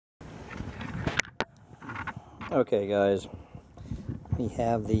Okay guys, we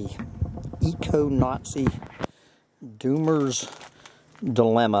have the Eco-Nazi Doomer's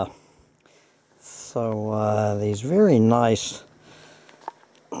Dilemma. So these very nice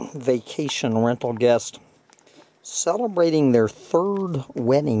vacation rental guests celebrating their 3rd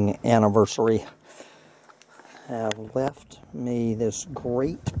wedding anniversary have left me this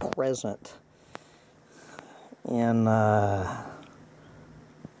great present in the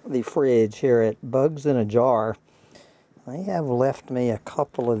fridge here at Bugs in a Jar. They have left me a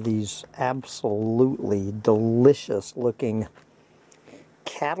couple of these absolutely delicious looking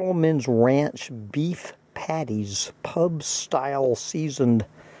Cattleman's Ranch beef patties, pub style seasoned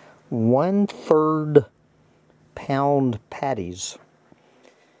 1/3 pound patties.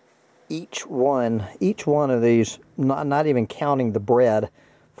 Each one of these, not even counting the bread,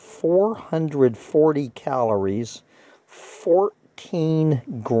 440 calories, 14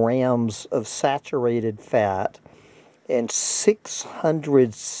 grams of saturated fat, and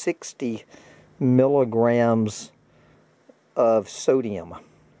 660 milligrams of sodium.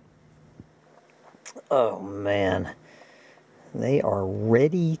 Oh man, they are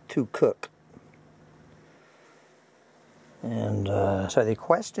ready to cook. And so the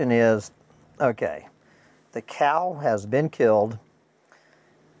question is, okay, the cow has been killed,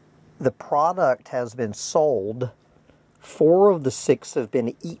 the product has been sold, 4 of the 6 have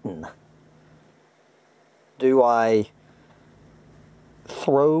been eaten. Do I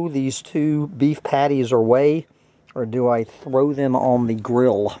throw these 2 beef patties away, or do I throw them on the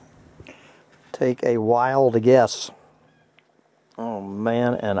grill? Take a wild guess. Oh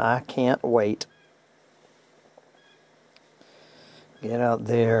man, and I can't wait. Get out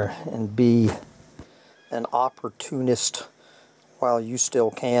there and be an opportunist while you still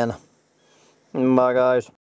can. Bye guys.